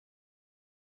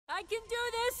I can do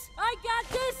this! I got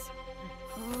this!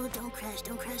 Oh, don't crash,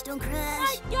 don't crash, don't crash!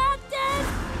 I got this!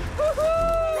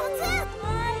 Woohoo! That's it!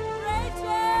 I'm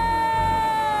raging!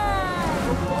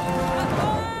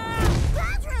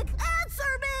 Patrick,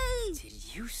 answer me!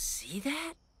 Did you see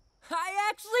that? I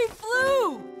actually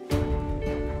flew!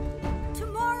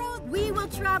 Tomorrow, we will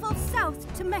travel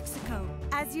south to Mexico.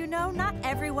 As you know, not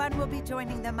everyone will be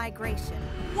joining the migration.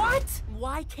 What?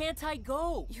 Why can't I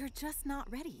go? You're just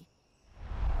not ready.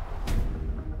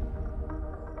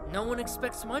 No one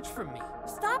expects much from me.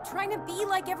 Stop trying to be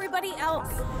like everybody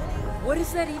else. What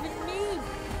does that even mean?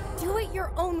 Do it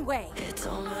your own way.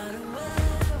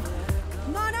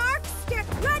 Monarchs, get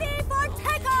ready for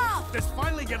takeoff! There's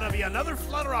finally gonna be another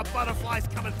flutter of butterflies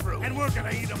coming through, and we're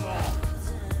gonna eat them all.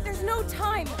 There's no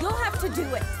time. You'll have to do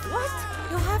it. What?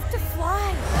 You'll have to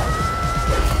fly.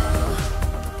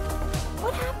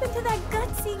 What happened to that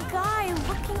gutsy guy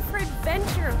looking for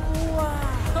adventure? Wow.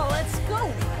 Oh, let's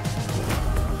go.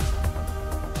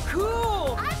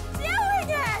 Cool. I'm doing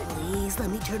it! Please, let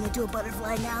me turn into a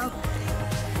butterfly now.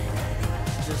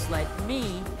 Just let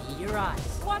me be your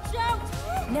eyes. Watch out!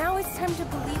 Now it's time to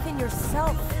believe in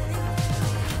yourself.